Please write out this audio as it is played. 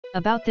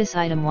About this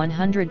item: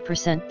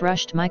 100%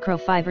 brushed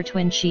microfiber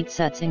twin sheet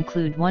sets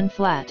include 1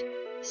 flat,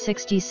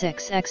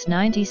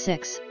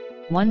 66x96,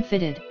 1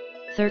 fitted,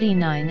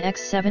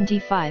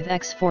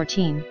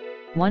 39x75x14,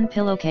 1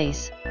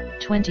 pillowcase,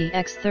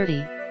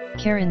 20x30,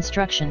 care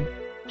instruction,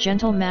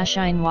 gentle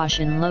machine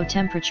wash in low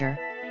temperature,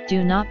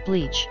 do not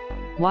bleach,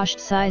 washed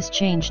size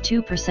change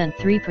 2%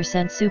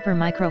 3% super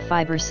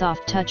microfiber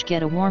soft touch,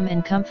 get a warm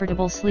and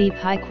comfortable sleep,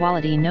 high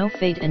quality, no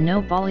fade and no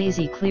ball,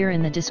 easy clear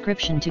in the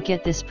description to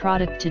get this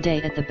product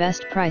today at the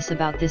best price.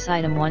 About this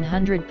item: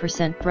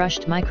 100%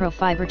 brushed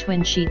microfiber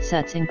twin sheet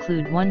sets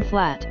include 1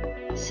 flat,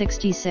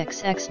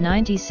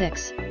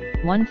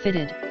 66x96, 1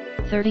 fitted,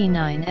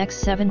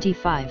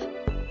 39x75,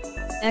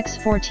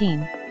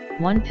 x14,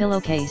 1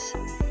 pillowcase,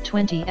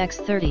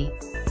 20x30,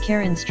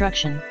 care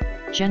instruction,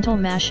 gentle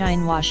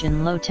machine wash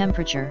in low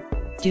temperature,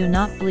 do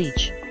not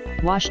bleach,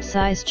 washed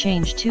size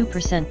change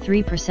 2%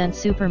 3%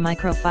 super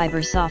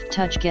microfiber soft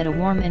touch, get a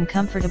warm and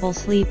comfortable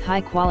sleep,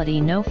 high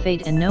quality, no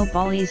fade and no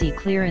ball, easy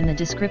clear in the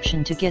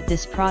description to get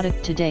this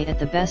product today at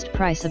the best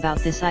price. About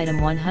this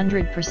item: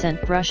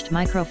 100% brushed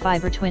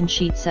microfiber twin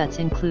sheet sets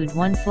include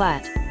 1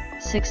 flat,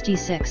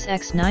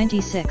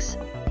 66x96,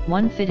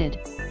 1 fitted,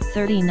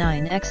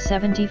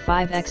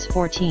 39x75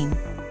 x14,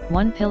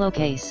 1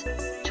 pillowcase,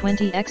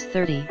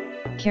 20x30,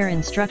 care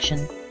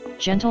instruction,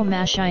 gentle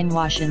machine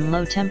wash in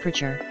low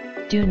temperature,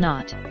 do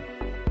not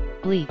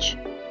bleach,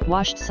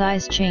 washed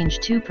size change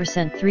 2%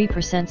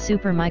 3%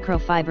 super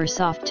microfiber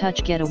soft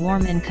touch, get a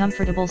warm and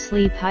comfortable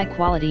sleep, high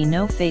quality,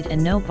 no fade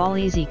and no ball,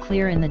 easy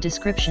clear in the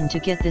description to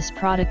get this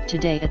product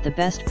today at the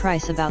best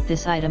price. About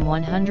this item: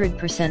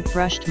 100%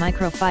 brushed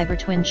microfiber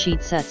twin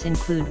sheet sets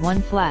include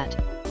 1 flat,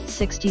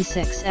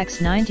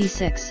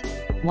 66x96,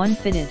 1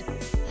 fitted,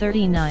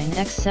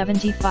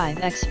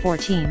 39x75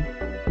 x14,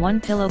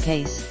 1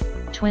 pillowcase,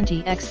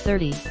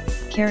 20x30,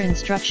 care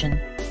instruction,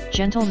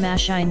 gentle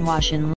machine wash in